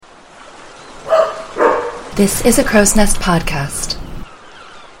This is a Crow's Nest podcast.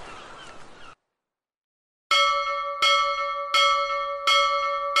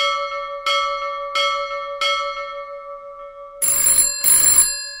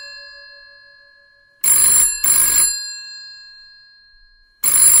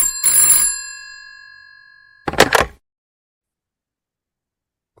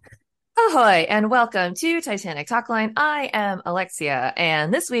 Ahoy, and welcome to Titanic Talkline. I am Alexia,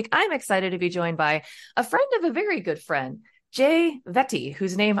 and this week I'm excited to be joined by a friend of a very good friend, Jay Vette,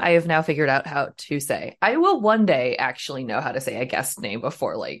 whose name I have now figured out how to say. I will one day actually know how to say a guest name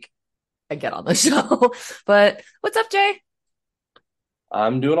before, I get on the show. But what's up, Jay?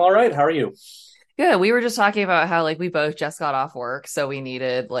 I'm doing all right. How are you? Good. We were just talking about how, we both just got off work, so we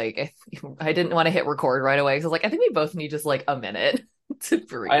needed, if I didn't want to hit record right away, because I think we both need just, a minute to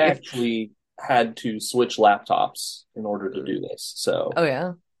breathe. I actually had to switch laptops in order to do this. So Oh,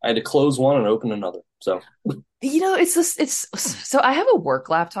 yeah. I had to close one and open another. So so I have a work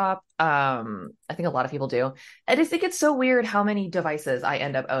laptop. I think a lot of people do. I just think it's so weird how many devices I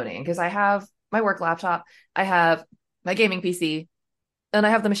end up owning, because I have my work laptop, I have my gaming PC, and I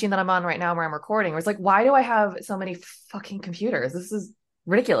have the machine that I'm on right now where I'm recording. Where it's why do I have so many fucking computers? This is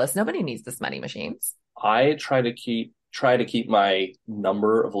ridiculous. Nobody needs this many machines. I try to keep my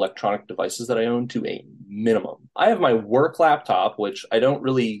number of electronic devices that I own to a minimum. I have my work laptop, which I don't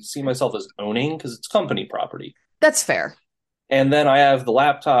really see myself as owning because it's company property. That's fair. And then I have the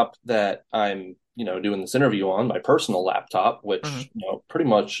laptop that I'm, doing this interview on, my personal laptop, which, pretty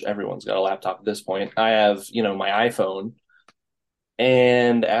much everyone's got a laptop at this point. I have, my iPhone.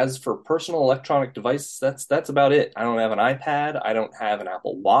 And as for personal electronic devices, that's about it. I don't have an iPad. I don't have an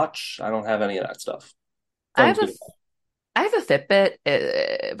Apple Watch. I don't have any of that stuff. I have a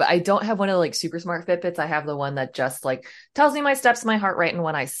Fitbit, but I don't have one of the super smart Fitbits. I have the one that just tells me my steps, my heart rate, and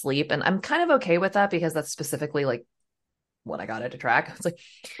when I sleep. And I'm kind of okay with that because that's specifically what I got it to track. It's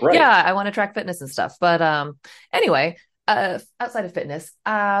Right. Yeah, I want to track fitness and stuff. But anyway, outside of fitness,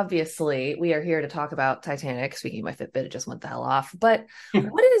 obviously we are here to talk about Titanic. Speaking of my Fitbit, it just went the hell off. But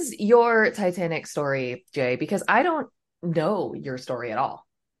what is your Titanic story, Jay? Because I don't know your story at all.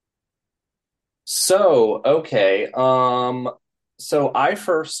 So, okay. So I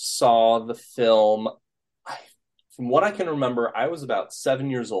first saw the film, from what I can remember, I was about 7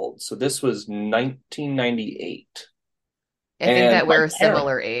 years old. So this was 1998. I think And that we're a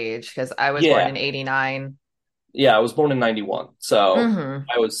similar age because I was born in 89. Yeah, I was born in 91. So Mm-hmm.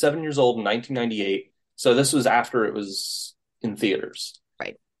 I was 7 years old in 1998. So this was after it was in theaters.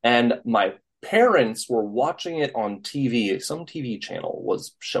 Right. And my parents were watching it on TV. Some TV channel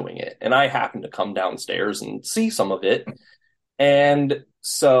was showing it. And I happened to come downstairs and see some of it. And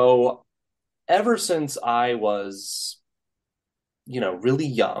so ever since I was, really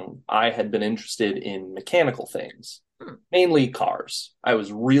young, I had been interested in mechanical things, mainly cars. I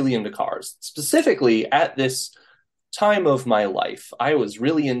was really into cars. Specifically at this time of my life, I was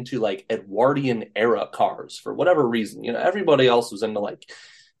really into Edwardian era cars for whatever reason. Everybody else was into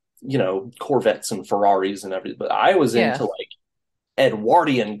Corvettes and Ferraris and everything, but I was into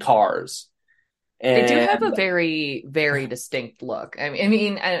Edwardian cars. They do have And a very, very distinct look. And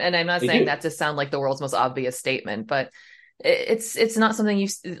I'm not saying that to sound like the world's most obvious statement, but it's not something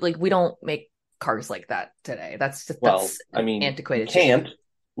we don't make cars like that today. That's antiquated.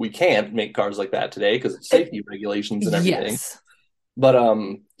 We can't make cars like that today because of safety regulations and everything. Yes. But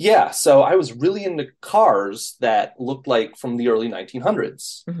yeah, so I was really into cars that looked like from the early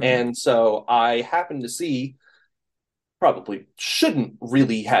 1900s. Mm-hmm. And so I happened to see, probably shouldn't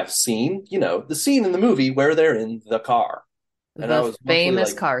really have seen, the scene in the movie where they're in the car. And I The was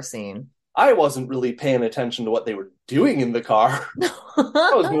famous car scene. I wasn't really paying attention to what they were doing in the car.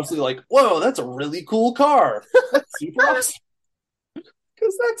 I was mostly whoa, that's a really cool car. That's super awesome.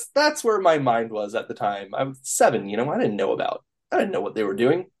 Because that's where my mind was at the time. I was 7, I didn't know what they were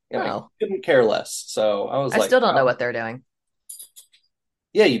doing. And I couldn't care less. So I was I still don't know what they're doing.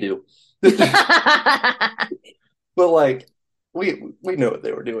 Yeah, you do. But we know what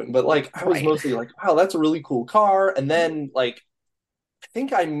they were doing. But I was mostly wow, that's a really cool car. And then I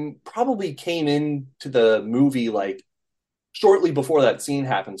think I probably came into the movie shortly before that scene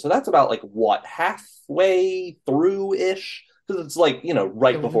happened. So that's about what, halfway through-ish? Because it's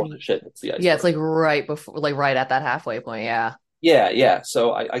right before the shit hits the iceberg. Yeah, it's right before, right at that halfway point. Yeah. Yeah.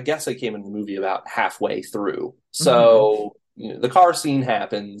 So I guess I came in the movie about halfway through. So the car scene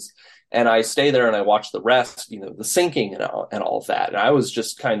happens, and I stay there and I watch the rest, the sinking and all of that. And I was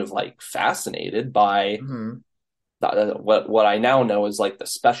just kind of fascinated by what I now know is the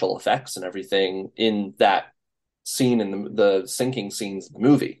special effects and everything in that scene, in the sinking scenes in the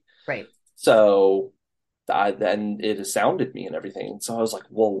movie. Right. So then it astounded me and everything. And so I was like,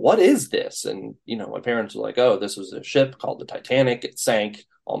 well, what is this? And, my parents were like, oh, this was a ship called the Titanic. It sank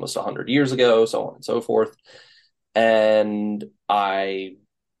almost 100 years ago, so on and so forth. And I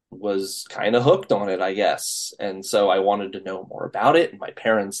was kind of hooked on it, I guess. And so I wanted to know more about it. And my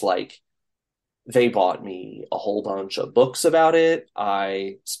parents, they bought me a whole bunch of books about it.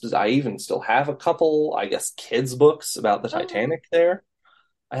 I even still have a couple, I guess, kids' books about the Oh. Titanic there.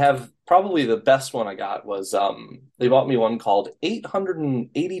 I have probably the best one I got was they bought me one called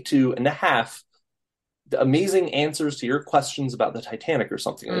 882 and a half amazing answers to your questions about the Titanic or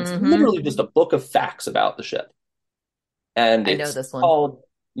something. And it's Mm-hmm. literally just a book of facts about the ship. And I know it's this one. called,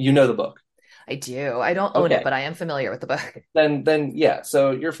 you know the book. I do. I don't own it, Okay. but I am familiar with the book. Then yeah,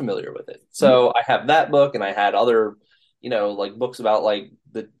 so you're familiar with it. Mhm. So I have that book and I had other, like books about like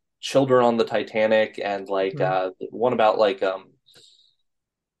the children on the Titanic and Mhm. one about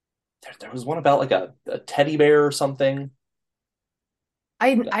there was one about like a teddy bear or something.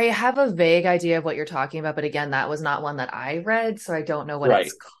 I have a vague idea of what you're talking about, but again, that was not one that I read, so I don't know what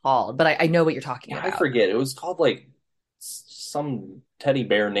it's Right. called, but I know what you're talking Yeah, I about. forget. It was called like some teddy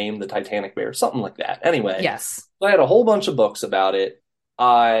bear named the Titanic Bear, something like that. Anyway, Yes. so I had a whole bunch of books about it.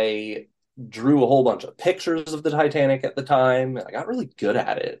 I drew a whole bunch of pictures of the Titanic at the time, and I got really good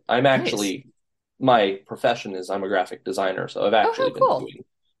at it. Nice. My profession is I'm a graphic designer, so I've Oh, actually how been cool. doing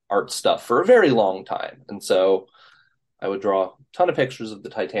art stuff for a very long time. And so I would draw a ton of pictures of the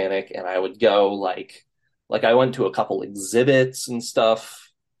Titanic, and I would go like I went to a couple exhibits and stuff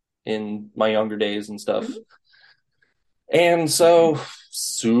in my younger days and stuff. Mhm. And so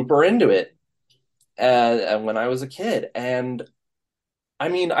super into it and when I was a kid. And I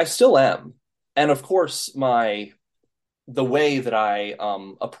mean, I still am. And of course, the way that I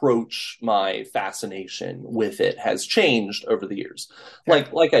approach my fascination with it has changed over the years. Sure.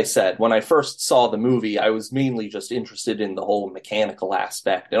 Like I said, when I first saw the movie, I was mainly just interested in the whole mechanical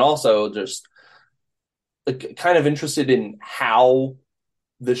aspect and also just kind of interested in how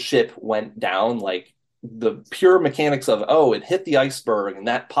the ship went down, like the pure mechanics of, oh, it hit the iceberg and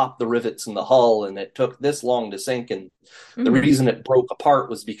that popped the rivets in the hull and it took this long to sink, and the Hmm. reason it broke apart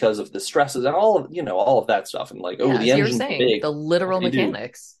was because of the stresses and all of that stuff, and like, oh, Yeah, the as you were engines are saying, big, the what literal do they do?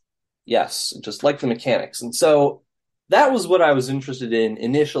 mechanics. Yes, just like the mechanics. And so that was what I was interested in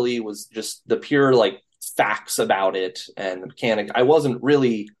initially, was just the pure like facts about it and the mechanic. I wasn't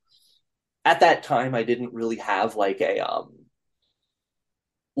really at that time, I didn't really have like an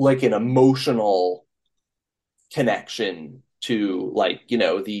emotional connection to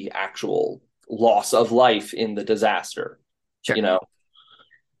the actual loss of life in the disaster, you Sure. know?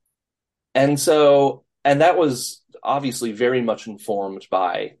 And that was obviously very much informed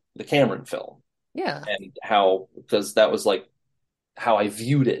by the Cameron film Yeah. and because that was like how I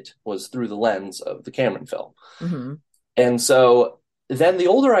viewed it was through the lens of the Cameron film. Hmm. And so then the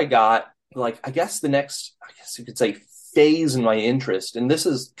older I got, like, I guess you could say, phase in my interest, and this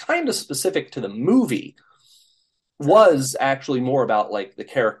is kind of specific to the movie, Sure. was actually more about like the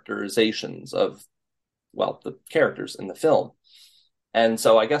characterizations of, well, the characters in the film. And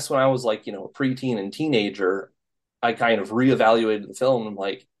so I guess when I was like, a preteen and teenager, I kind of reevaluated the film and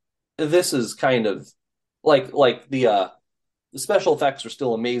like, this is kind of like the special effects are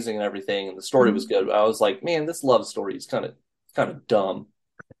still amazing and everything, and the story was Hmm. good. But I was like, man, this love story is kind of dumb.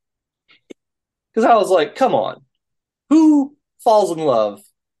 Because I was like, come on, who falls in love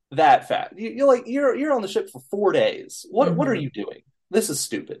that fast? You're on the ship for 4 days. What are Hmm. you doing? This is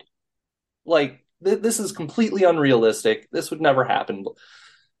stupid. Like this is completely unrealistic. This would never happen.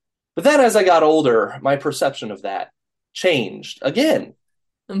 But then as I got older, my perception of that changed again.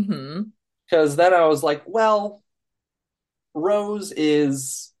 Hmm. Because then I was like, well, Rose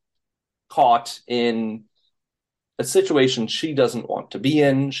is caught in a situation she doesn't want to be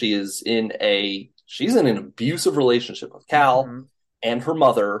in. She's in an abusive relationship with Cal Hmm. and her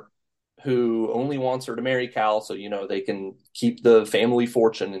mother, who only wants her to marry Cal so they can keep the family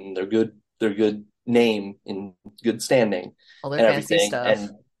fortune and their good name in good standing All their and fancy everything. stuff. And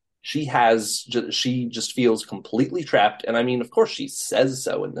she just feels completely trapped. And I mean, of course, she says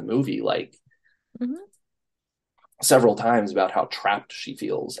so in the movie, like Hmm. several times, about how trapped she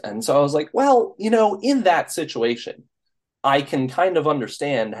feels. And so I was like, well, in that situation, I can kind of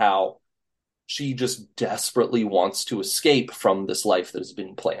understand how she just desperately wants to escape from this life that has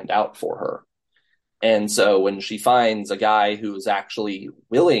been planned out for her. And so when she finds a guy who is actually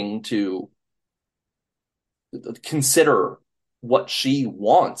willing to consider what she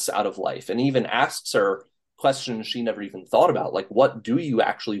wants out of life and even asks her questions she never even thought about, like, what do you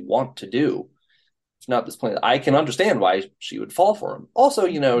actually want to do? not this planet. I can understand why she would fall for him. Also,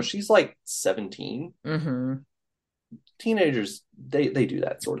 she's like 17. Mm-hmm. Teenagers, they do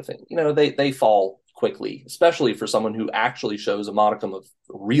that sort of thing. They fall quickly, especially for someone who actually shows a modicum of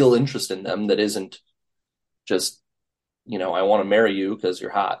real interest in them that isn't just, I want to marry you because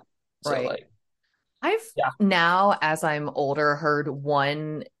you're hot. So Right. like, I've yeah. now, as I'm older, heard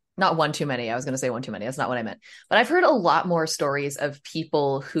not one too many. I was going to say one too many. That's not what I meant. But I've heard a lot more stories of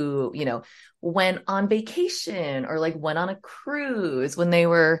people who, went on vacation or like went on a cruise when they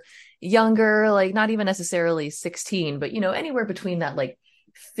were younger, like not even necessarily 16, but, anywhere between that like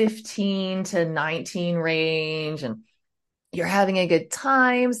 15 to 19 range. And you're having a good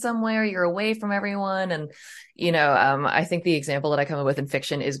time somewhere, you're away from everyone. And, I think the example that I come up with in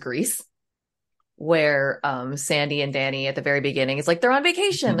fiction is Grease, where Sandy and Danny at the very beginning, it's like they're on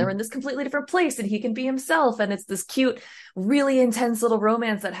vacation, they're in this completely different place and he can be himself, and it's this cute, really intense little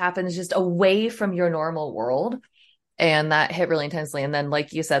romance that happens just away from your normal world, and that hit really intensely. And then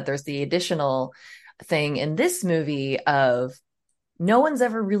like you said, there's the additional thing in this movie of no one's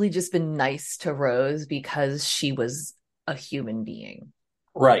ever really just been nice to Rose because she was a human being,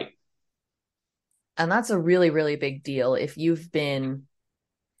 Right. and that's a really, really big deal if you've been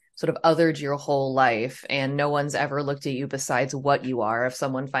sort of othered your whole life and no one's ever looked at you besides what you are, if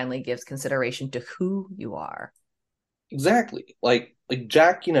someone finally gives consideration to who you are. Exactly. Like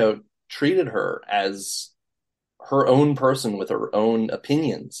Jack, treated her as her own person with her own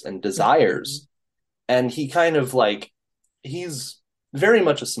opinions and desires. And he kind of like he's very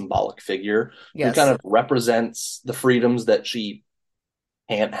much a symbolic figure who kind Yes. of represents the freedoms that she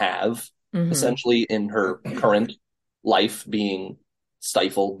can't have, Mm-hmm. essentially, in her current life, being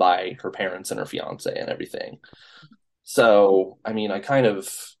stifled by her parents and her fiance and everything. So, I mean, I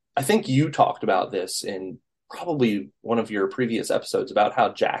think you talked about this in probably one of your previous episodes about how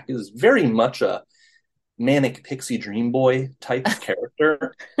Jack is very much a manic pixie dream boy type of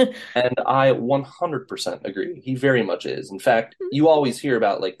character. And I 100% agree. He very much is. In fact, you always hear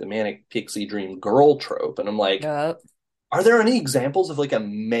about like the manic pixie dream girl trope. And I'm like, Yep. are there any examples of like a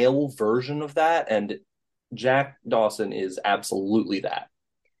male version of that? And Jack Dawson is absolutely that.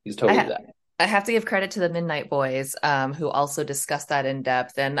 He's I, totally ha- that. I have to give credit to the Midnight Boys, who also discussed that in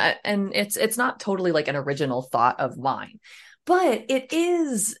depth, and it's not totally like an original thought of mine, but it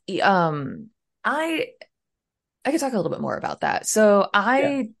is. I I could talk a little bit more about that. So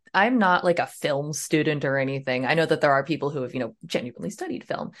Yeah. I'm not like a film student or anything. I know that there are people who have, genuinely studied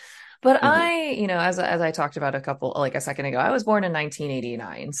film. But Hmm. as I talked about like a second ago, I was born in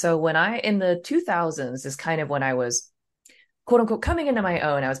 1989. So when in the 2000s is kind of when I was quote unquote coming into my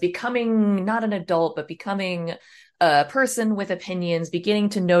own. I was becoming not an adult, but becoming a person with opinions, beginning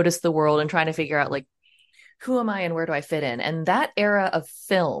to notice the world and trying to figure out like, who am I and where do I fit in? And that era of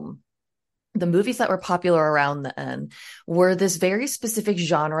film, the movies that were popular around then were this very specific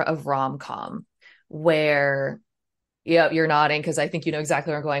genre of rom-com where, yep, you're nodding because I think you know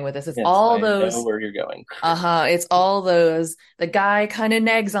exactly where I'm going with this. It's Yes, all I know those, where you're going. it's all those, the guy kind of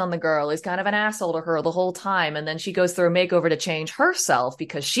negs on the girl, is kind of an asshole to her the whole time. And then she goes through a makeover to change herself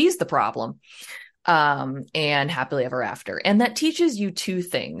because she's the problem. And happily ever after. And that teaches you two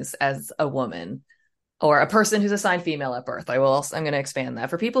things as a woman or a person who's assigned female at birth. I'm going to expand that.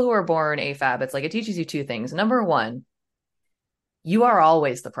 For people who are born AFAB, it's like it teaches you two things. Number one, you are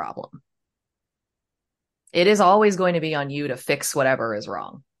always the problem. It is always going to be on you to fix whatever is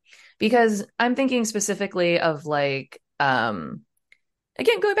wrong. Because I'm thinking specifically of like, again,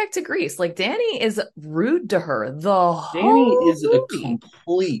 going back to Greece, like Danny is rude to her the Danny whole is a movie.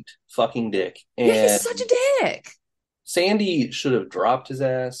 complete fucking dick. Yeah, he's And such a dick. Sandy should have dropped his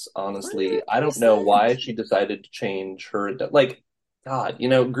ass, honestly. I don't know 100%. why she decided to change her. Like, God,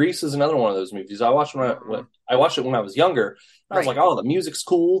 Grease is another one of those movies. I watched it when I was younger. And I was like, Right. oh, the music's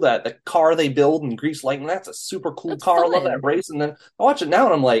cool. That the car they build in Grease Lightning, that's a super cool That's car. I love that fun. race. And then I watch it now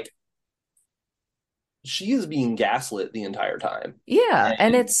and I'm like, she is being gaslit the entire time. Yeah.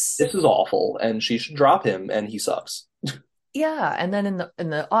 And And this is awful. And she should drop him and he sucks. yeah. And then in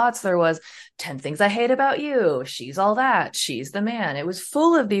the aughts, there was 10 Things I Hate About You. She's all that. She's the man. It was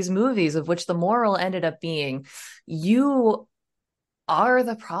full of these movies of which the moral ended up being, you are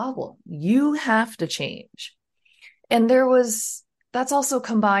the problem. You have to change. And that's also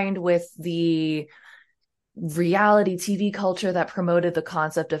combined with the reality TV culture that promoted the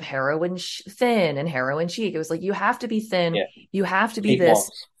concept of heroin thin and heroin chic. It was like, you have to be thin. Yeah. You have to be Kate this.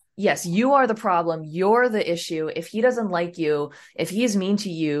 Moss. Yes, you are the problem. You're the issue. If he doesn't like you, if he's mean to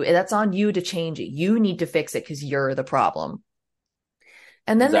you, that's on you to change it. You need to fix it because you're the problem.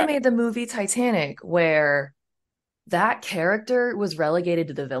 And then they Exactly. made the movie Titanic, where that character was relegated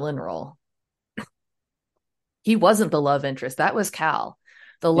to the villain role. He wasn't the love interest. That was Cal.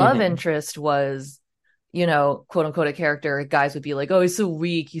 The love Hmm. interest was, quote unquote, a character. Guys would be like, oh, he's so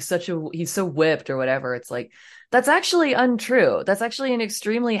weak. He's so whipped or whatever. It's like, that's actually untrue. That's actually an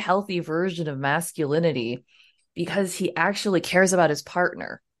extremely healthy version of masculinity because he actually cares about his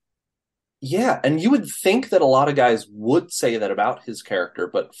partner. Yeah, and you would think that a lot of guys would say that about his character,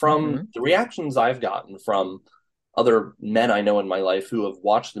 but from Hmm. the reactions I've gotten from other men I know in my life who have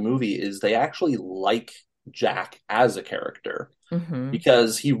watched the movie is they actually like Jack as a character Hmm.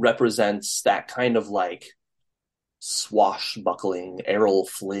 because he represents that kind of like swashbuckling Errol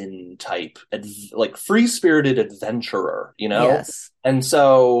Flynn type, like free-spirited adventurer, you know? Yes. And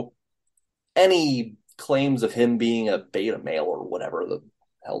so any claims of him being a beta male or whatever the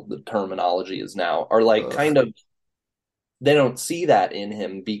hell the terminology is now are like Ugh. kind of they don't see that in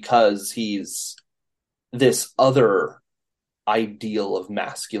him because he's this other ideal of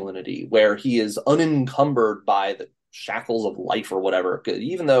masculinity where he is unencumbered by the shackles of life or whatever,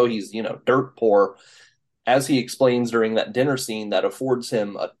 even though he's dirt poor, as he explains during that dinner scene, that affords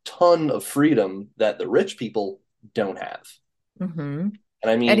him a ton of freedom that the rich people don't have. Hmm. And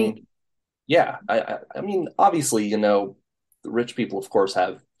I And he, mean, yeah, I mean, obviously, the rich people, of course,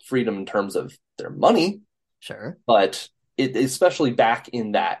 have freedom in terms of their money, sure. but especially back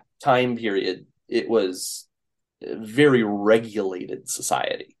in that time period, it was a very regulated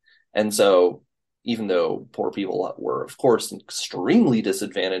society. And so, even though poor people were, of course, extremely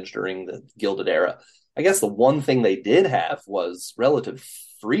disadvantaged during the Gilded Era, I guess the one thing they did have was relative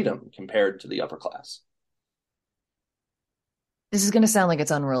freedom compared to the upper class. This is going to sound like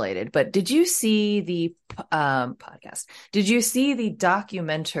it's unrelated, but did you see the podcast? Did you see the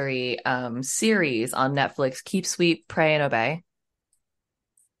documentary series on Netflix, Keep Sweet, Pray and Obey?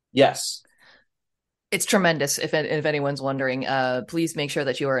 Yes. It's tremendous. If anyone's wondering, please make sure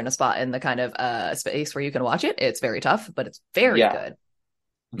that you are in a spot in the kind of space where you can watch it. It's very tough, but it's very Yeah. good.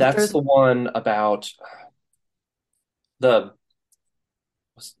 That's There's the one about the.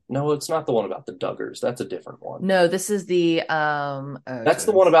 No, it's not the one about the Duggars. That's a different one. no, this is the oh That's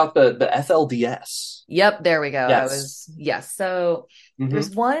the one geez. about the FLDS. Yep, there we go. Yes. Yes. So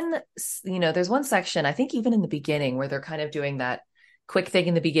there's Hmm. there's one section, I think even in the beginning, where they're kind of doing that quick thing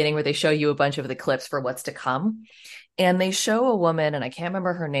in the beginning where they show you a bunch of the clips for what's to come. And they show a woman, and I can't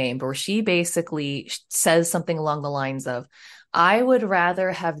remember her name, but where she basically says something along the lines of, I would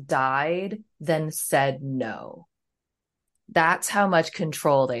rather have died than said no. That's how much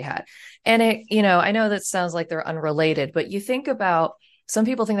control they had. And I know that sounds like they're unrelated, but you think about some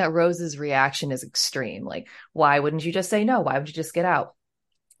people think that Rose's reaction is extreme. Like, why wouldn't you just say no? Why would you just get out?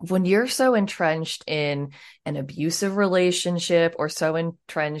 When you're so entrenched in an abusive relationship or so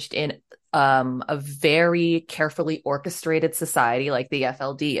entrenched in a very carefully orchestrated society like the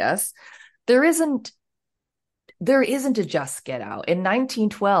FLDS, there isn't there isn't a just get out. In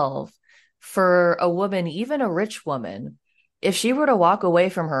 1912, for a woman, even a rich woman, if she were to walk away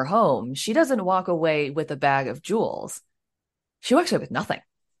from her home, she doesn't walk away with a bag of jewels. She walks away with nothing.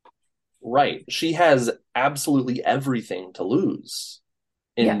 Right. She has absolutely everything to lose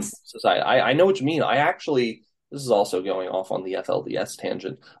in Yes. society. I know what you mean. This is also going off on the FLDS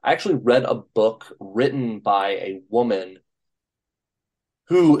tangent. I actually read a book written by a woman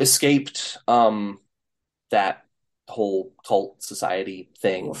who escaped that whole cult society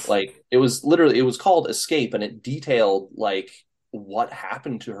thing. Oof. Like it was called Escape, and it detailed like what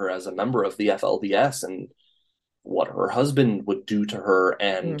happened to her as a member of the FLDS and what her husband would do to her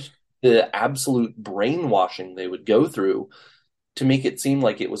and Mm. the absolute brainwashing they would go through to make it seem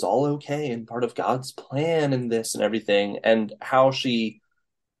like it was all okay and part of God's plan and this and everything, and how she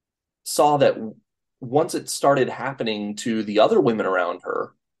saw that once it started happening to the other women around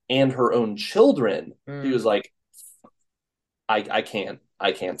her and her own children, she was Mm. like, I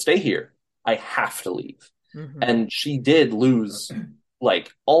can't stay here. I have to leave. Hmm. And she did lose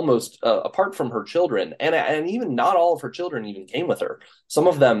like almost apart from her children, and even not all of her children even came with her. Some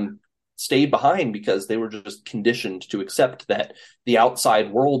of them stayed behind because they were just conditioned to accept that the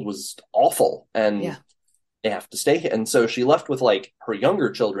outside world was awful and Yeah. they have to stay. And so she left with like her younger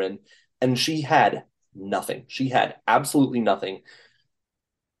children, and she had nothing. She had absolutely nothing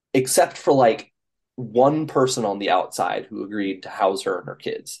except for like one person on the outside who agreed to house her and her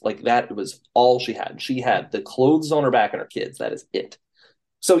kids. Like that was all she had. She had the clothes on her back and her kids. That is it.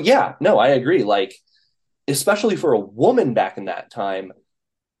 So yeah, no, I agree. Like, especially for a woman back in that time,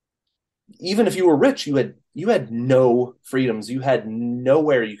 even if you were rich, you had no freedoms. You had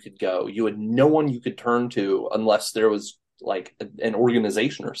nowhere you could go. You had no one you could turn to unless there was like an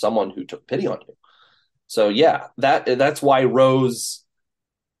organization or someone who took pity on you. So yeah, that's why Rose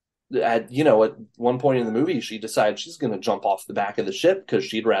at one point in the movie, she decides she's going to jump off the back of the ship because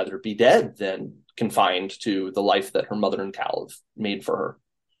she'd rather be dead than confined to the life that her mother and Cal have made for her.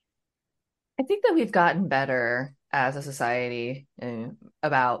 I think that we've gotten better as a society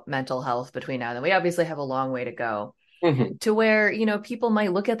about mental health between now and then. We obviously have a long way to go Mm-hmm. to where, people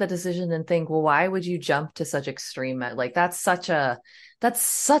might look at the decision and think, well, why would you jump to such extreme? Like that's such a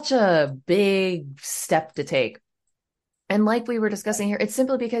big step to take. And like we were discussing here, it's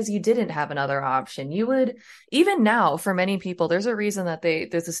simply because you didn't have another option. You would, even now, for many people, there's a reason that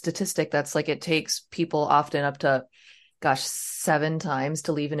there's a statistic that's like it takes people often up to, gosh, 7 times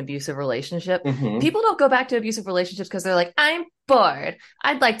to leave an abusive relationship. Mm-hmm. People don't go back to abusive relationships because they're like, I'm bored.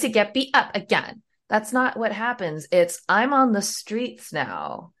 I'd like to get beat up again. That's not what happens. It's I'm on the streets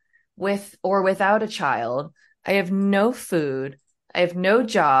now with or without a child. I have no food. I have no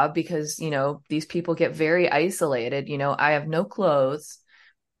job because, these people get very isolated. I have no clothes.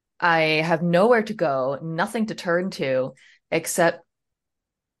 I have nowhere to go, nothing to turn to except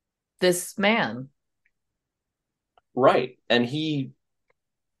this man. Right. And he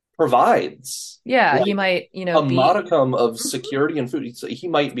provides Yeah, he like might, a be. modicum of security and food. So he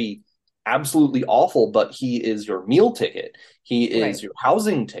might be absolutely awful, but he is your meal ticket. He is Right. your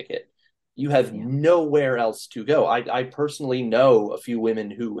housing ticket. You have Yeah. nowhere else to go. I personally know a few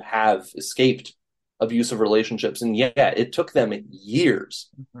women who have escaped abusive relationships, and yeah, it took them years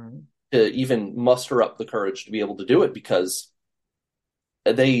Mhm. to even muster up the courage to be able to do it because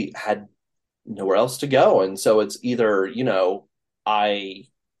they had nowhere else to go. And so it's either, I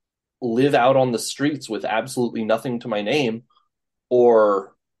live out on the streets with absolutely nothing to my name,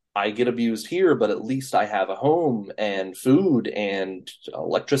 or I get abused here, but at least I have a home and food and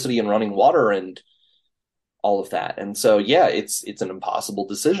electricity and running water and all of that. And so, yeah, it's an impossible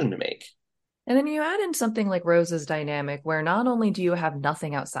decision to make. And then you add in something like Rose's dynamic, where not only do you have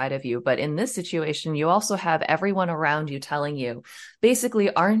nothing outside of you, but in this situation, you also have everyone around you telling you,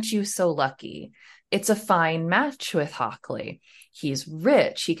 basically, aren't you so lucky? It's a fine match with Hockley. He's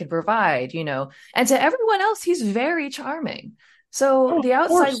rich, he can provide, and to everyone else, he's very charming. So Oh, of the outside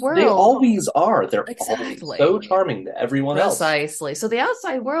course, they world, always are. They're always so exactly, charming to everyone else. precisely. So the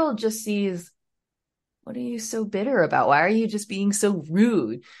outside world just sees, what are you so bitter about? Why are you just being so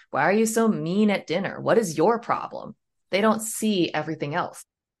rude? Why are you so mean at dinner? What is your problem? They don't see everything else.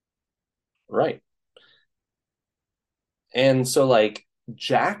 Right. And so, like,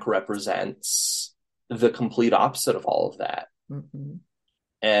 Jack represents the complete opposite of all of that. Mm-hmm.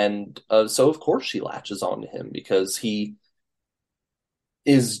 And so, of course, she latches on to him because he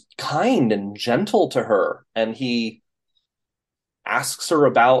is kind and gentle to her. And he asks her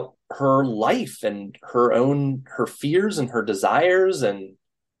about her life and her fears and her desires. And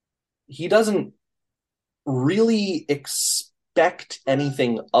he doesn't really expect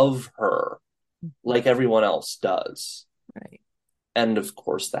anything of her like everyone else does. Right. And of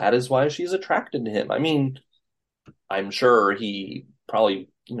course, that is why she's attracted to him. I mean, I'm sure he probably,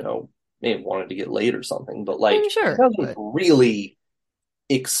 may have wanted to get laid or something, but I mean, like, he sure, doesn't but really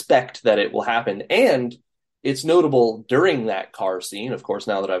expect that it will happen. And it's notable during that car scene, of course,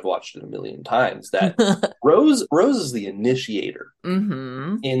 now that I've watched it a million times, that Rose is the initiator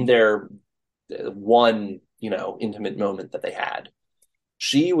mm-hmm. in their one, intimate moment that they had.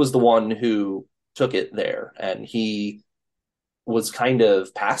 She was the one who took it there, and he was kind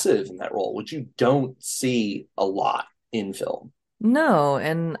of passive in that role, which you don't see a lot in film. No,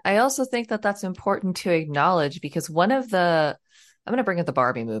 and I also think that that's important to acknowledge because I'm going to bring up the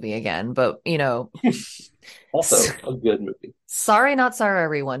Barbie movie again, but Also, a good movie. sorry, not sorry,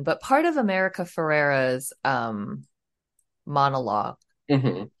 everyone, but part of America Ferrera's monologue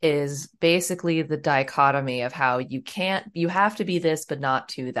Mm-hmm. is basically the dichotomy of how you have to be this, but not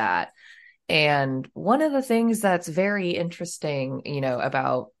to that. And one of the things that's very interesting,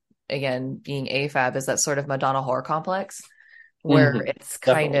 about, again, being AFAB is that sort of Madonna whore complex where Mm-hmm. it's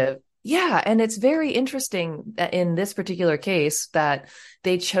kind Definitely. of, yeah. And it's very interesting that in this particular case that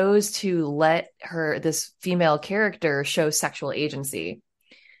they chose to let this female character show sexual agency.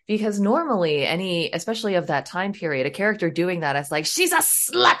 Because normally, especially of that time period, a character doing that is like, she's a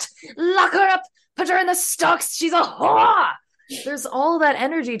slut, lock her up, put her in the stocks, she's a whore. There's all that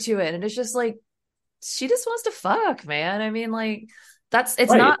energy to it. And it's just like, she just wants to fuck, man. I mean, like, it's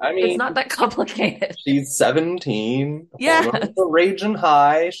Right. not, I it's mean, not that complicated. she's 17, hormones Yes. are raging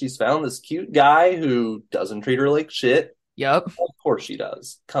high. She's found this cute guy who doesn't treat her like shit. Yep. Of course she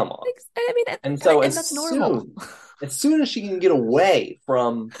does. Come on. I mean, And so and that's normal. as soon as she can get away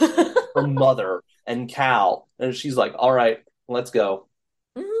from her mother and Cal, and she's like, all right, let's go.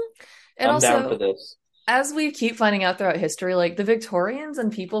 Mhm. And I'm down for also, this. as we keep finding out throughout history, like the Victorians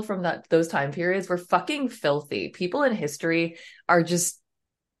and people from those time periods were fucking filthy. People in history are just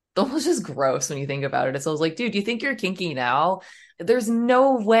almost just gross when you think about it. It's always like, dude, you think you're kinky now? There's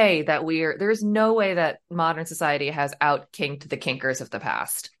no way that modern society has out kinked the kinkers of the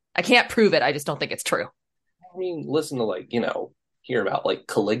past. I can't prove it. I just don't think it's true. I mean, listen to like, hear about like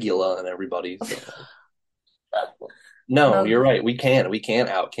Caligula and everybody. So. No, you're right. We can't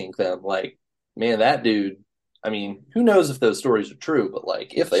out kink them. Like, man, that dude. I mean, who knows if those stories are true, but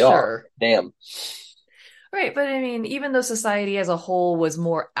like if they are, damn. Right, but I mean, even though society as a whole was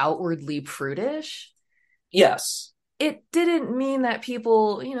more outwardly prudish, yes, it didn't mean that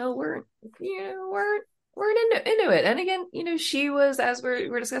people, weren't into it. And again, she was, as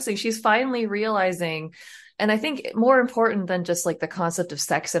we're discussing, she's finally realizing, and I think more important than just like the concept of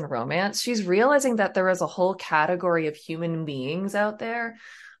sex and romance, she's realizing that there is a whole category of human beings out there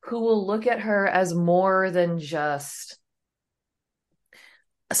who will look at her as more than just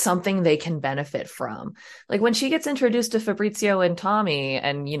something they can benefit from. Like when she gets introduced to Fabrizio and Tommy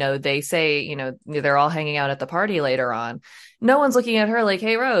and, they say, they're all hanging out at the party later on. No one's looking at her like,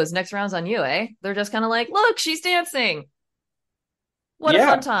 hey, Rose, next round's on you, eh? They're just kind of like, look, she's dancing. What a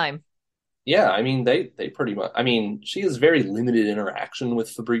fun time. Yeah, I mean, they pretty much, I mean, she has very limited interaction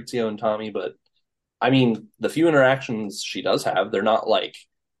with Fabrizio and Tommy, but I mean, the few interactions she does have, they're not like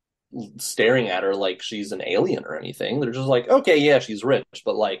staring at her like she's an alien or anything. They're just like, okay, yeah, she's rich,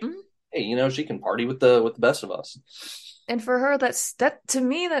 but like, hey, she can party with the best of us. And for her, that to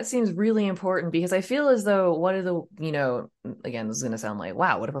me, that seems really important because I feel as though one of the, again, this is going to sound like,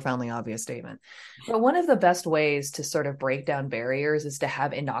 wow, what a profoundly obvious statement. But one of the best ways to sort of break down barriers is to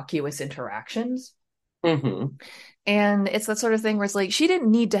have innocuous interactions. Mm-hmm. And it's that sort of thing where it's like, she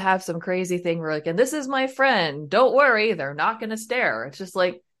didn't need to have some crazy thing where like, and this is my friend, don't worry, they're not going to stare. It's just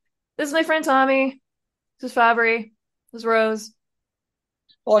like, this is my friend Tommy. This is Fabry. This is Rose.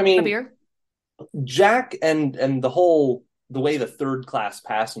 Well, I mean, a beer. Jack and the way the third class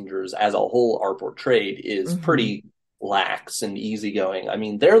passengers as a whole are portrayed is pretty lax and easygoing. I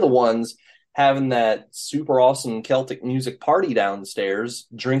mean, they're the ones having that super awesome Celtic music party downstairs,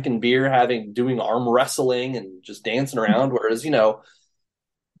 drinking beer, doing arm wrestling and just dancing around. Whereas,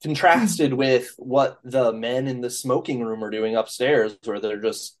 contrasted with what the men in the smoking room are doing upstairs, where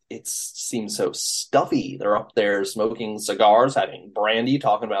it seems so stuffy. They're up there smoking cigars, having brandy,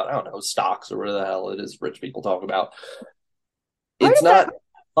 talking about, I don't know, stocks or whatever the hell it is rich people talk about. It's not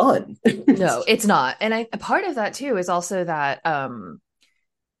fun. No, it's not. And part of that too is also that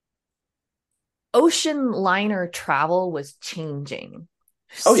ocean liner travel was changing.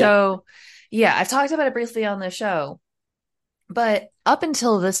 Oh, so yeah, I've talked about it briefly on the show. But up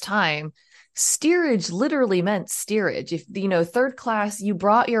until this time, steerage literally meant steerage. If, third class, you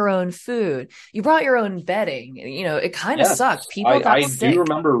brought your own food, you brought your own bedding, it kind of sucked. People got sick. I do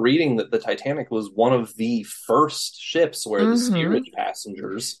remember reading that the Titanic was one of the first ships where the steerage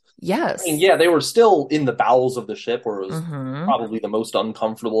passengers. Yes. I mean, yeah, they were still in the bowels of the ship where it was probably the most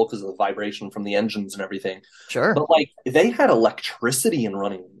uncomfortable because of the vibration from the engines and everything. Sure. But like they had electricity and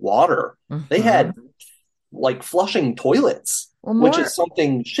running water. They had like flushing toilets, which is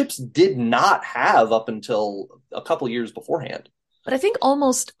something ships did not have up until a couple years beforehand. But I think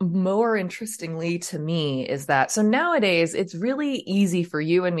almost more interestingly to me is that, so nowadays it's really easy for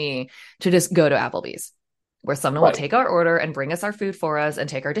you and me to just go to Applebee's, where someone will take our order and bring us our food for us and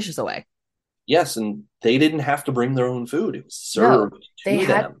take our dishes away. Yes, and they didn't have to bring their own food. It was served to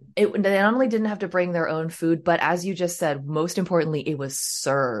them. They not only didn't have to bring their own food, but as you just said, most importantly, it was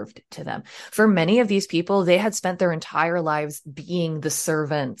served to them. For many of these people, they had spent their entire lives being the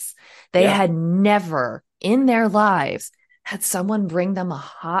servants. They had never in their lives had someone bring them a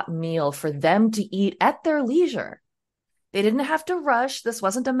hot meal for them to eat at their leisure. They didn't have to rush. This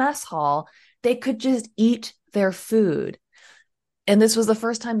wasn't a mess hall. They could just eat their food. And this was the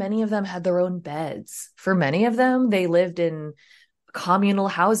first time many of them had their own beds. For many of them, they lived in communal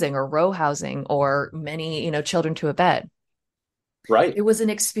housing or row housing or many, children to a bed. Right. It was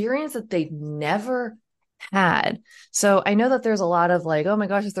an experience that they never had. So I know that there's a lot of like, oh my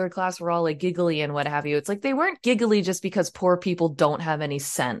gosh, the third class, we're all like giggly and what have you. It's like they weren't giggly just because poor people don't have any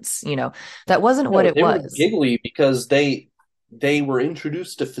sense. That wasn't what it was. They were giggly because they were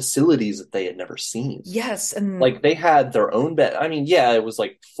introduced to facilities that they had never seen. Yes. And like they had their own bed. I mean, yeah, it was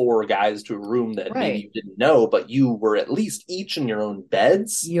like 4 guys to a room that maybe you didn't know, but you were at least each in your own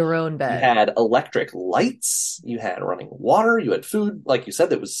beds. Your own bed. You had electric lights. You had running water. You had food, like you said,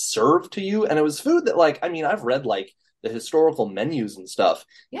 that was served to you. And it was food that I've read like the historical menus and stuff.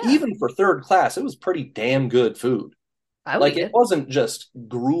 Yeah. Even for third class, it was pretty damn good food. It wasn't just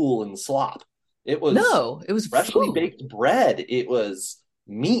gruel and slop. It was No, it was freshly food. baked bread. It was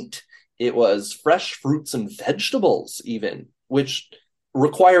meat. It was fresh fruits and vegetables, even, which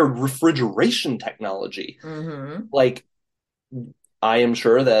required refrigeration technology. Hmm. Like, I am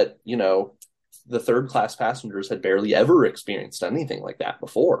sure that, the third class passengers had barely ever experienced anything like that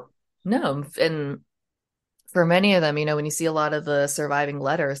before. No, and for many of them, when you see a lot of the surviving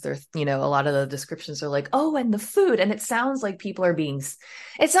letters, there's, a lot of the descriptions are like, oh, and the food. And it sounds like people are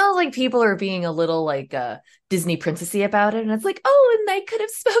being a little like Disney princessy about it. And it's like, oh, and they could have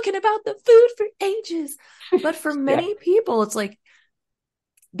spoken about the food for ages. But for Yeah, many people, it's like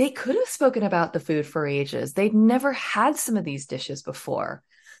they could have spoken about the food for ages. They'd never had some of these dishes before.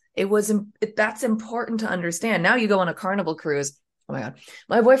 That's important to understand. Now you go on a Carnival cruise. Oh my God.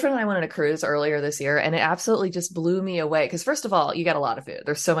 My boyfriend and I went on a cruise earlier this year, and it absolutely just blew me away. Because first of all, you get a lot of food.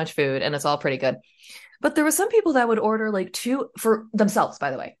 There's so much food and it's all pretty good. But there were some people that would order like two for themselves,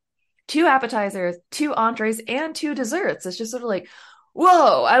 by the way, two appetizers, two entrees, and two desserts. It's just sort of like,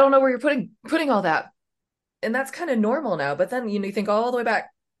 whoa, I don't know where you're putting all that. And that's kind of normal now. But then, you think all the way back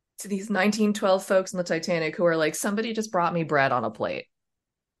to these 1912 folks in the Titanic who are like, somebody just brought me bread on a plate.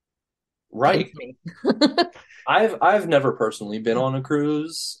 right. Thank me. I've never personally been on a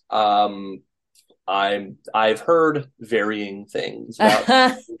cruise. I've heard varying things about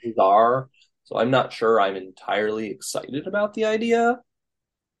cruises are, so I'm not sure I'm entirely excited about the idea.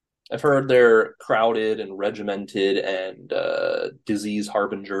 I've heard they're crowded and regimented and disease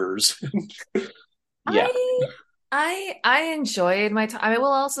harbingers. Yeah, I I enjoyed my time. I will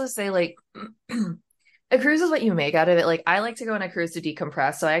also say like a cruise is what you make out of it. Like I like to go on a cruise to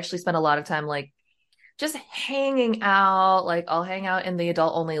decompress. So I actually spend a lot of time like just hanging out. Like I'll hang out in the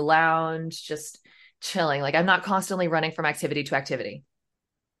adult only lounge, just chilling. Like I'm not constantly running from activity to activity.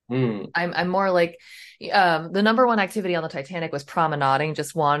 mm, I'm more like the number one activity on the Titanic was promenading,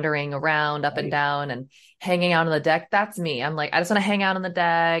 just wandering around up and right. down and hanging out on the deck. That's me. I'm like, I just want to hang out on the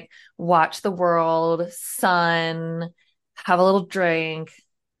deck, watch the world, sun, have a little drink,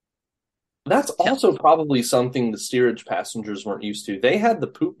 That's chill. also probably something the steerage passengers weren't used to. They had the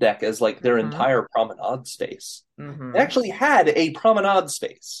poop deck as like their Hmm. entire promenade space. They Hmm. actually had a promenade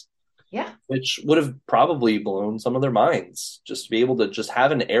space, Yeah. which would have probably blown some of their minds just to be able to just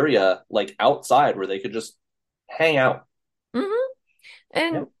have an area like outside where they could just hang out. Hmm.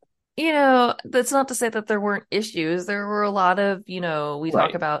 And Yep. that's not to say that there weren't issues. There were a lot of, we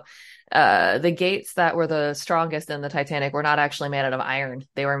talk Right. about the gates that were the strongest in the Titanic were not actually made out of iron.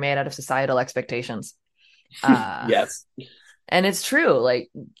 They were made out of societal expectations. Uh, Yes. and it's true. Like,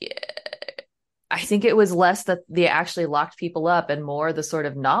 I think it was less that they actually locked people up and more the sort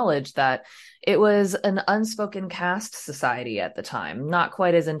of knowledge that it was an unspoken caste society at the time. Not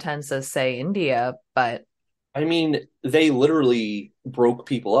quite as intense as, say, India, but I mean, they literally broke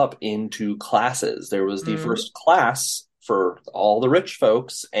people up into classes. There was the mm, first class for all the rich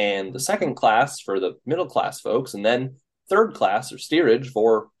folks, and the second class for the middle class folks, and then third class or steerage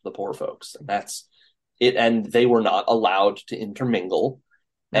for the poor folks. And that's it. And they were not allowed to intermingle.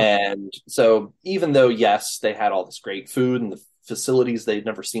 no. And so, even though, yes, they had all this great food and the facilities they'd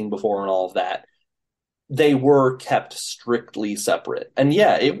never seen before and all of that, they were kept strictly separate. And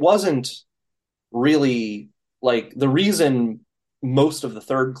yeah, it wasn't really like the reason most of the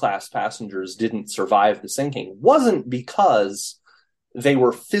third class passengers didn't survive the sinking wasn't because they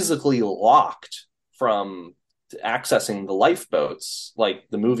were physically locked from accessing the lifeboats like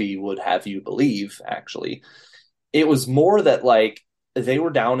the movie would have you believe. Actually, it was more that like they were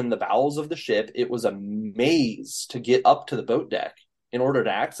down in the bowels of the ship. It was a maze to get up to the boat deck in order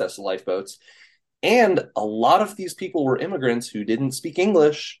to access the lifeboats, and a lot of these people were immigrants who didn't speak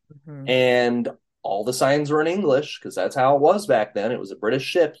English, Hmm. and all the signs were in English because that's how it was back then. It was a British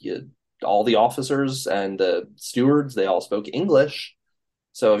ship. All the officers and the stewards, they all spoke English.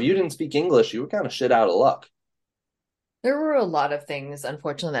 So if you didn't speak English, you were kind of shit out of luck. There were a lot of things,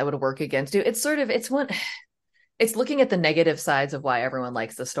 unfortunately, that would work against you. It's looking at the negative sides of why everyone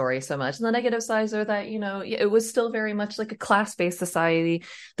likes the story so much. And the negative sides are that, it was still very much like a class-based society.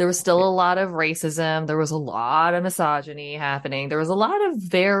 There was still a lot of racism. There was a lot of misogyny happening. There was a lot of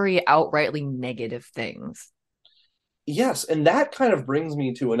very outrightly negative things. Yes, and that kind of brings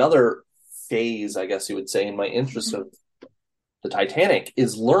me to another phase, I guess you would say, in my interest Mhm. of the Titanic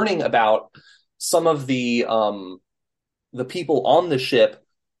is learning about some of the people on the ship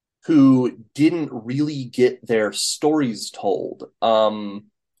who didn't really get their stories told.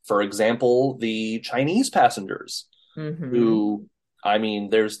 For example, the Chinese passengers Hmm. who, I mean,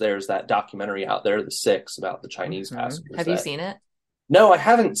 there's that documentary out there, The Six, about the Chinese Hmm. passengers Have you that seen it? no, I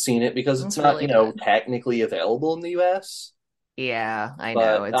haven't seen it because it's It's not, really good. technically available in the US. Yeah, I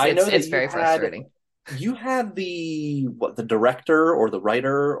know. But It's I it's know that it's very frustrating. you had the director or the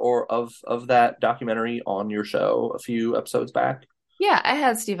writer or of that documentary on your show a few episodes back. Yeah, I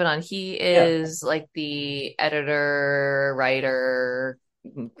had Steven on. He Yeah, is like the editor, writer,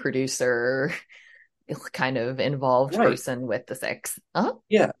 producer, kind of involved right. person with the six. Uh-huh.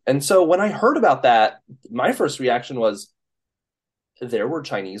 Yeah. And so when I heard about that, my first reaction was there were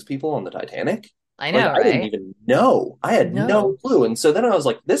Chinese people on the Titanic. I Like know, I didn't right? even know. I had no No. clue. And so then I was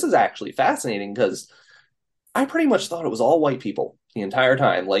like, this is actually fascinating because I pretty much thought it was all white people the entire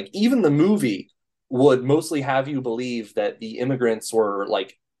time. Like even the movie would mostly have you believe that the immigrants were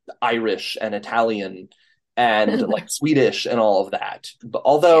like Irish and Italian and like Swedish and all of that. But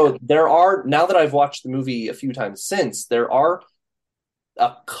Yeah. although there are, now that I've watched the movie a few times since, there are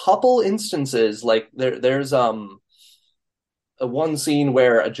a couple instances like there's a one scene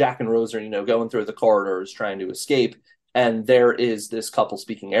where a Jack and Rose are, going through the corridors trying to escape, and there is this couple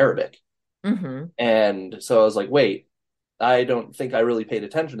speaking Arabic. Hmm. And so I was like, wait, I don't think I really paid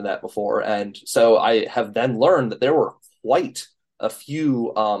attention to that before. And so I have then learned that there were quite a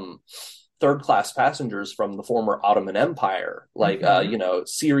few third class passengers from the former Ottoman Empire, like Hmm.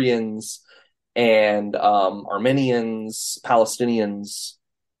 Syrians and Armenians, Palestinians,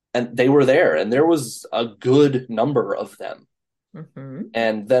 and they were there, and there was a good number of them. Hmm.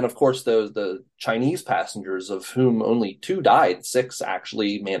 And then, of course, the Chinese passengers, of whom only two died, six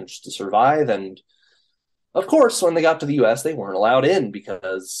actually managed to survive. And of course, when they got to the U.S., they weren't allowed in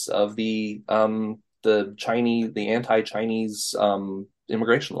because of the anti-Chinese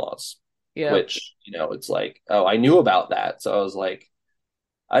immigration laws. Yep. Which it's like, oh, I knew about that, so I was like,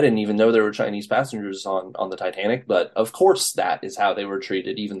 I didn't even know there were Chinese passengers on the Titanic, but of course that is how they were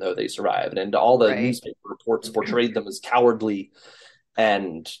treated, even though they survived. And all the Right. newspaper reports portrayed them as cowardly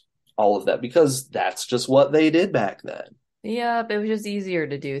and all of that because that's just what they did back then. Yep. It was just easier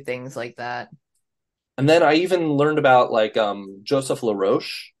to do things like that. And then I even learned about like Joseph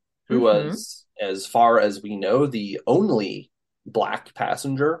LaRoche, who Hmm. was, as far as we know, the only black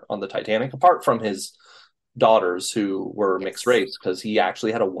passenger on the Titanic, apart from his daughters who were mixed Yes. race, because he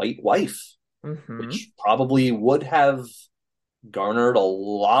actually had a white wife, Hmm. which probably would have garnered a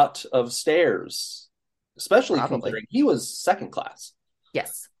lot of stares, especially Probably. considering he was second class.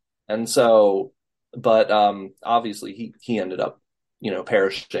 Yes. And so, but obviously he ended up,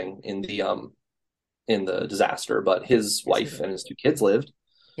 perishing in the disaster, but his Yes, he wife did. and his two kids lived.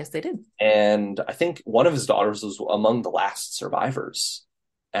 Yes, they did. And I think one of his daughters was among the last survivors.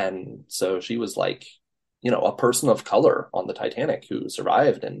 And so she was like, a person of color on the Titanic who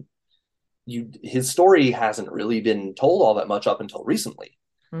survived. And his story hasn't really been told all that much up until recently.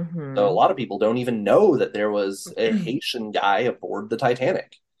 So a Hmm. lot of people don't even know that there was a Haitian guy aboard the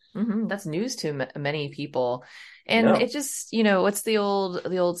Titanic. That's news to many people. And No, it just, what's the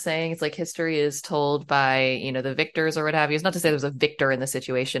old saying? It's like history is told by, the victors or what have you. It's not to say there's a victor in the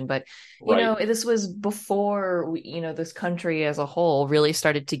situation, but right. this was before this country as a whole really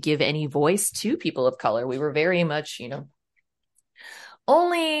started to give any voice to people of color. We were very much,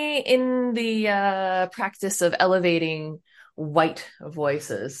 only in the practice of elevating white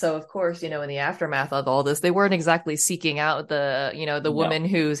voices. So of course, in the aftermath of all this, they weren't exactly seeking out the No, woman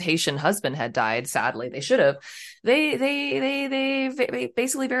whose Haitian husband had died. Sadly, they should have. They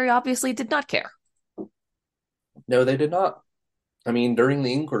basically very obviously did not care. no, they did not. I mean, during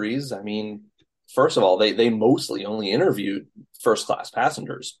the inquiries, I mean, first of all, they mostly only interviewed first class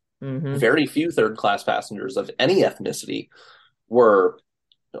passengers. Hmm. Very few third class passengers of any ethnicity were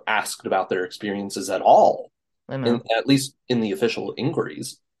asked about their experiences at all, I know. at least in the official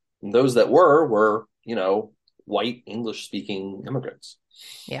inquiries. And those that were, white English speaking immigrants.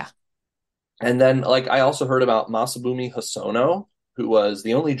 Yeah. And then, like, I also heard about Masabumi Hosono, who was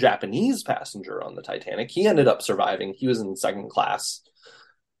the only Japanese passenger on the Titanic. He ended up surviving. He was in second class.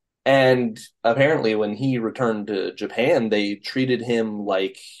 And apparently, when he returned to Japan, they treated him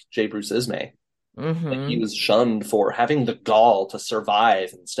like J. Bruce Ismay. Like he Hmm. was shunned for having the gall to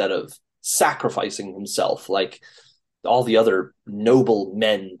survive instead of sacrificing himself like all the other noble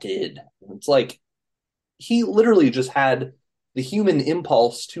men did. It's like he literally just had the human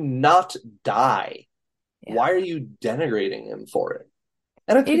impulse to not die. Yeah. Why are you denigrating him for it?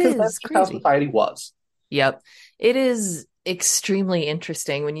 And it's It because that's is just how crazy. society was. Yep. It is extremely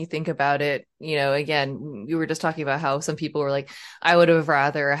interesting when you think about it. Again, we were just talking about how some people were like, I would have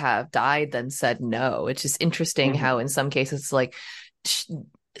rather have died than said no. It's just interesting Mm-hmm. how in some cases it's like sh-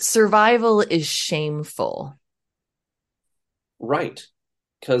 survival is shameful. Right.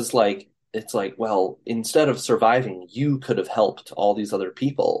 Because, like, it's like, well, instead of surviving, you could have helped all these other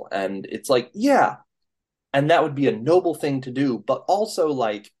people. And it's like, yeah, And that would be a noble thing to do, but also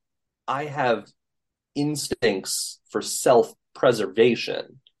like I have instincts for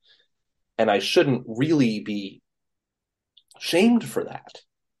self-preservation, and I shouldn't really be shamed for that,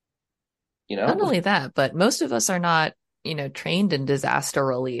 you Not know? only that, but most of us are not, trained in disaster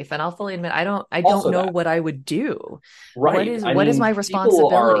relief. And I'll fully admit, I don't Also know that. what I would do. What Right. is I what is my mean, people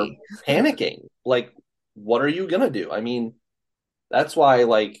are responsibility? panicking. Like, what are you gonna do? I mean, that's why,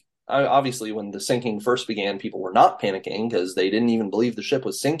 like, obviously, when the sinking first began, people were not panicking because they didn't even believe the ship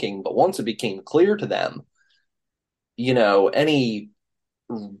was sinking. But once it became clear to them, any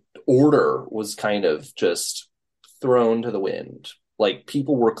order was kind of just thrown to the wind. Like,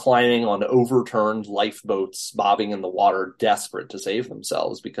 people were climbing on overturned lifeboats, bobbing in the water, desperate to save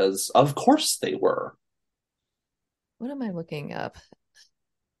themselves because, of course, they were. What am I looking up?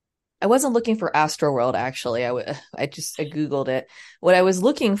 I wasn't looking for Astroworld actually. I Googled it. What I was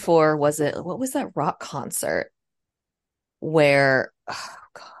looking for was what was that rock concert where oh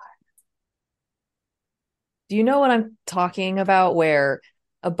God, do you know what I'm talking about? Where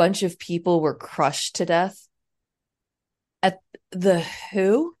a bunch of people were crushed to death at the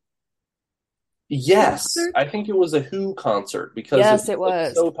Who Yes, concert? I think it was a Who concert because it Yes, was it like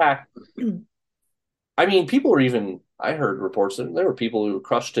was. so packed. I mean, people were even, I heard reports that there were people who were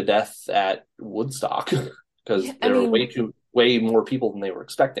crushed to death at Woodstock Yeah, because I there were mean, way more people than they were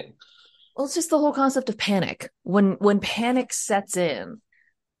expecting. well, it's just the whole concept of panic. When panic sets in,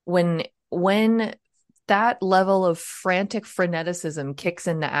 when that level of frantic freneticism kicks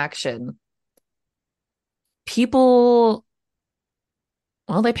into action, people,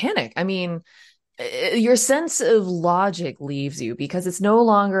 well, they panic. I mean, your sense of logic leaves you because it's no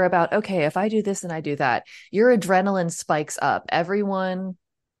longer about, okay, if I do this and I do that, your adrenaline spikes up. Everyone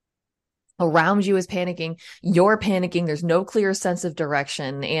around you is panicking. You're panicking. There's no clear sense of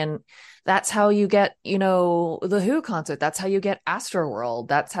direction. And that's how you get, the Who concert. That's how you get Astroworld.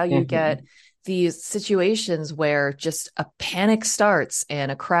 That's how you get Hmm. these situations where just a panic starts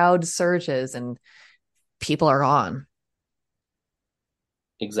and a crowd surges and people are on.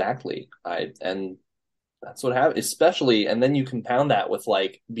 Exactly. And that's what happened, especially, and then you compound that with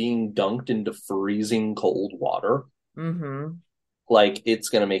like being dunked into freezing cold water. Mm-hmm. Like it's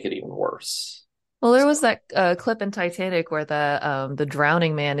gonna make it even worse. Well, there So, was that clip in Titanic where the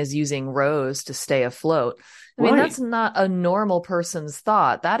drowning man is using Rose to stay afloat. I mean, right. that's not a normal person's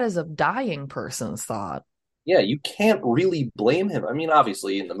thought. That is a dying person's thought. Yeah, you can't really blame him. I mean,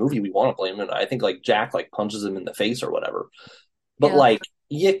 obviously in the movie we want to blame him. I think like Jack like punches him in the face or whatever. But Yeah. like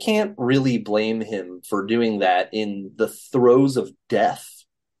you can't really blame him for doing that in the throes of death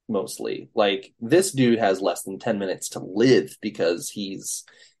mostly. Like this dude has less than 10 minutes to live because he's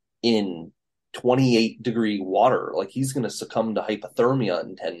in 28-degree water. Like he's going to succumb to hypothermia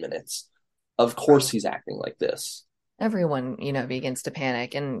in 10 minutes. Of course Right. he's acting like this. Everyone, begins to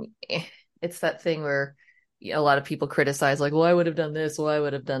panic. And it's that thing where a lot of people criticize, like, well, I would have done this, well, I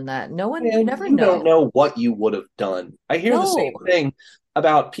would have done that. No one, you And never you don't know. know what you would have done. I hear the No. same thing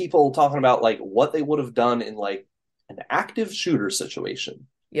about people talking about like what they would have done in like an active shooter situation.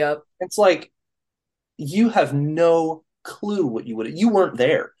 Yep. It's like you have no clue what you would. You weren't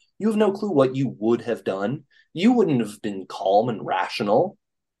there. You have no clue what you would have done. You wouldn't have been calm and rational.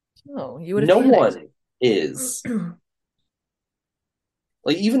 No, you would have No panicked. one is.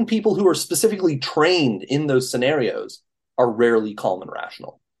 Like even people who are specifically trained in those scenarios are rarely calm and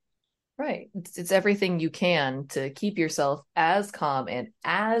rational. Right. It's everything you can to keep yourself as calm and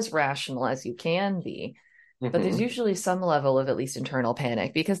as rational as you can be. But there's Hmm. usually some level of at least internal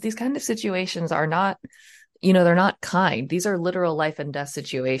panic because these kind of situations are not, they're not kind. These are literal life and death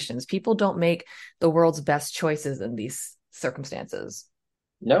situations. People don't make the world's best choices in these circumstances.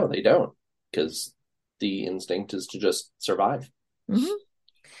 No, they don't, because the instinct is to just survive. Hmm.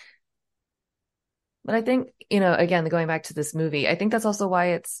 But I think, again, going back to this movie, I think that's also why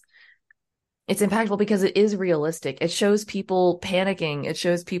it's impactful because it is realistic. It shows people panicking. It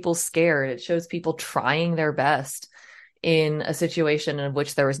shows people scared. It shows people trying their best in a situation in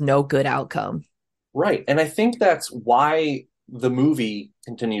which there was no good outcome. Right. And I think that's why the movie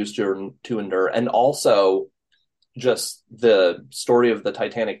continues to endure, and also just the story of the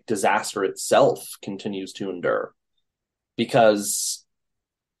Titanic disaster itself continues to endure because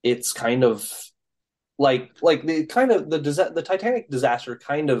it's kind of like the Titanic disaster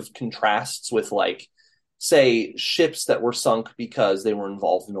kind of contrasts with like say ships that were sunk because they were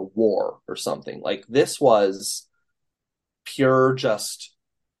involved in a war or something. Like this was pure just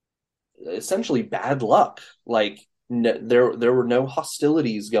essentially bad luck. Like there were no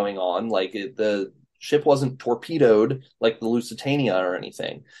hostilities going on. Like the ship wasn't torpedoed like the Lusitania or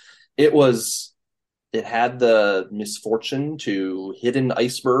anything. It was it had the misfortune to hit an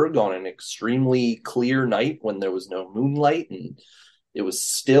iceberg on an extremely clear night when there was no moonlight and it was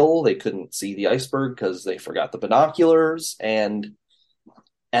still. They couldn't see the iceberg because they forgot the binoculars, and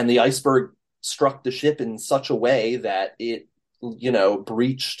the iceberg struck the ship in such a way that it,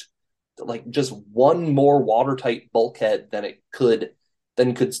 breached like just one more watertight bulkhead than it could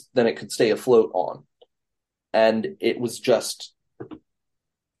stay afloat on. And it was just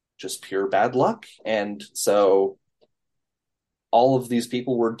pure bad luck. And so all of these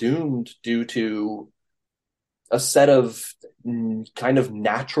people were doomed due to a set of kind of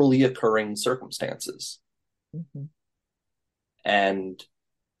naturally occurring circumstances. Mm-hmm. And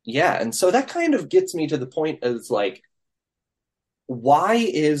yeah, and so that kind of gets me to the point as like, why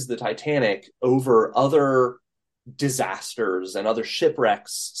is the Titanic over other disasters and other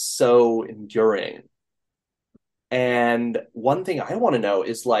shipwrecks so enduring? And one thing I want to know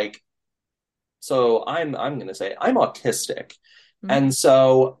is like, so I'm going to say I'm autistic. Mm-hmm. And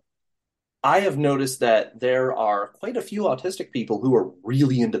so I have noticed that there are quite a few autistic people who are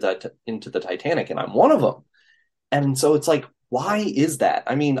really into the Titanic, and I'm one of them. And so it's like, why is that?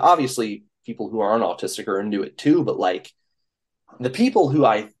 I mean, obviously people who aren't autistic are into it too, but like the people who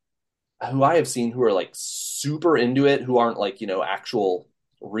I have seen who are like super into it, who aren't like, actual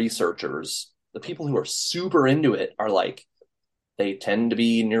researchers, the people who are super into it are like, they tend to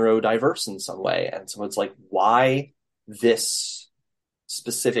be neurodiverse in some way. And so it's like, why this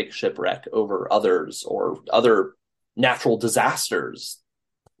specific shipwreck over others or other natural disasters?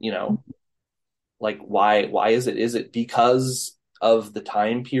 Like why is it because of the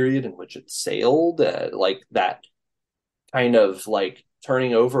time period in which it sailed, like that kind of like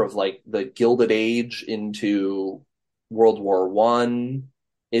turning over of like the Gilded Age into World War One?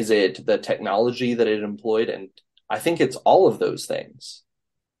 Is it the technology that it employed? And I think it's all of those things.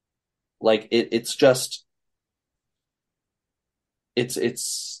 Like it's just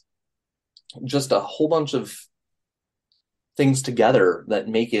a whole bunch of things together that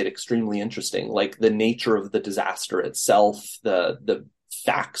make it extremely interesting, like the nature of the disaster itself, the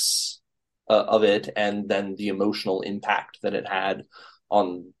facts of it, and then the emotional impact that it had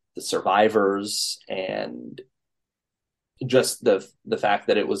on the survivors, and just the fact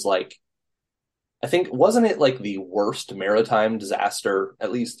that it was like, I think, wasn't it like the worst maritime disaster,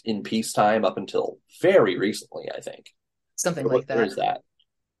 at least in peacetime, up until very recently, I think. Something like that. Where is that?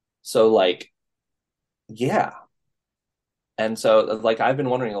 So like, yeah. And so like, I've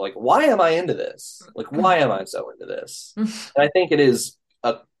been wondering like, why am I into this? Like, why am I so into this? And I think it is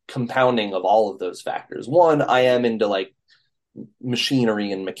a compounding of all of those factors. One, I am into like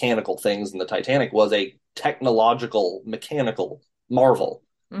machinery and mechanical things, and the Titanic was a technological mechanical marvel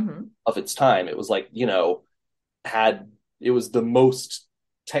mm-hmm. of its time. It was like, it was the most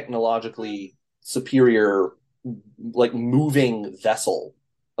technologically superior like moving vessel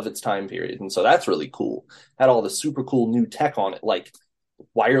of its time period, and so that's really cool. Had all the super cool new tech on it, like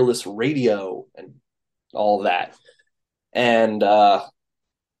wireless radio and all that, and that,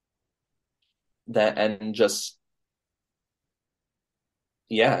 and just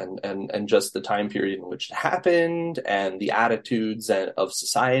yeah, and just the time period in which it happened, and the attitudes of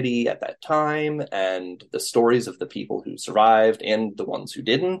society at that time, and the stories of the people who survived and the ones who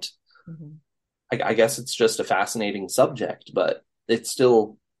didn't. Mm-hmm. I guess it's just a fascinating subject, but it's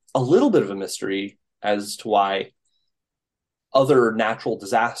still a little bit of a mystery as to why other natural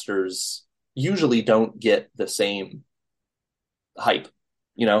disasters usually don't get the same hype,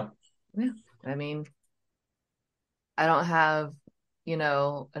 Yeah. I mean, I don't have,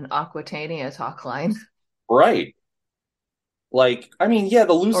 an Aquatania talk line. Right. Like, I mean, yeah,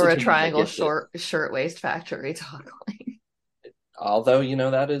 the Lusitania. Or a Triangle Shirtwaist Factory talk line. Although,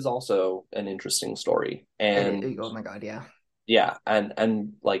 that is also an interesting story. And oh my God, yeah. Yeah,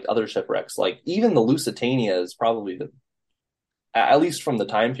 and like other shipwrecks, like even the Lusitania is probably at least from the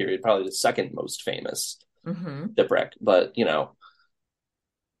time period, probably the second most famous mm-hmm. shipwreck. But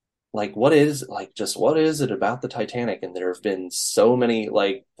like what is it about the Titanic? And there have been so many,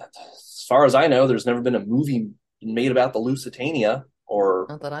 like, as far as I know, there's never been a movie made about the Lusitania or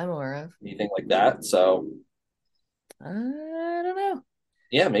not that I'm aware of anything like that. So I don't know.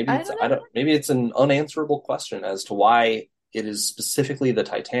 Yeah, maybe it's an unanswerable question as to why it is specifically the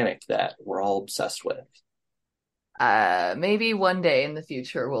Titanic that we're all obsessed with. Maybe one day in the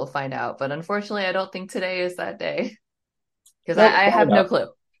future we'll find out, but unfortunately I don't think today is that day. Because I have no clue.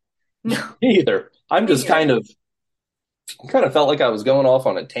 No. Me either. I'm just kind of felt like I was going off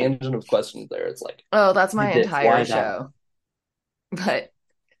on a tangent of questions there. It's like, oh, that's my entire show. But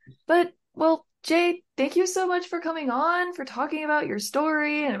well, Jay, thank you so much for coming on, for talking about your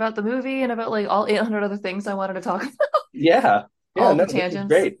story and about the movie and about like all 800 other things I wanted to talk about. Yeah. Yeah, All no, the this is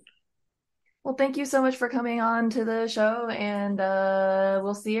tangents. great. Well, thank you so much for coming on to the show, and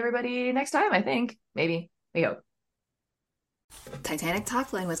we'll see everybody next time, I think. Maybe. We hope. Titanic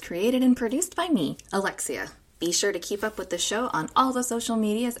Talkline was created and produced by me, Alexia. Be sure to keep up with the show on all the social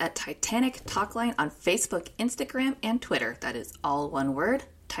medias at Titanic Talkline on Facebook, Instagram, and Twitter. That is all one word,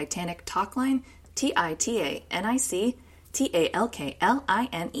 Titanic Talkline, TITANIC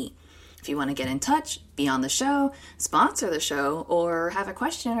If you want to get in touch, be on the show, sponsor the show, or have a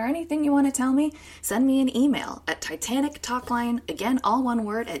question or anything you want to tell me, send me an email at titanictalkline, again, all one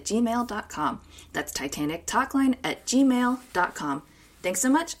word, at gmail.com. That's titanictalkline at gmail.com. Thanks so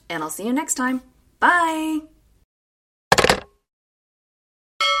much, and I'll see you next time. Bye!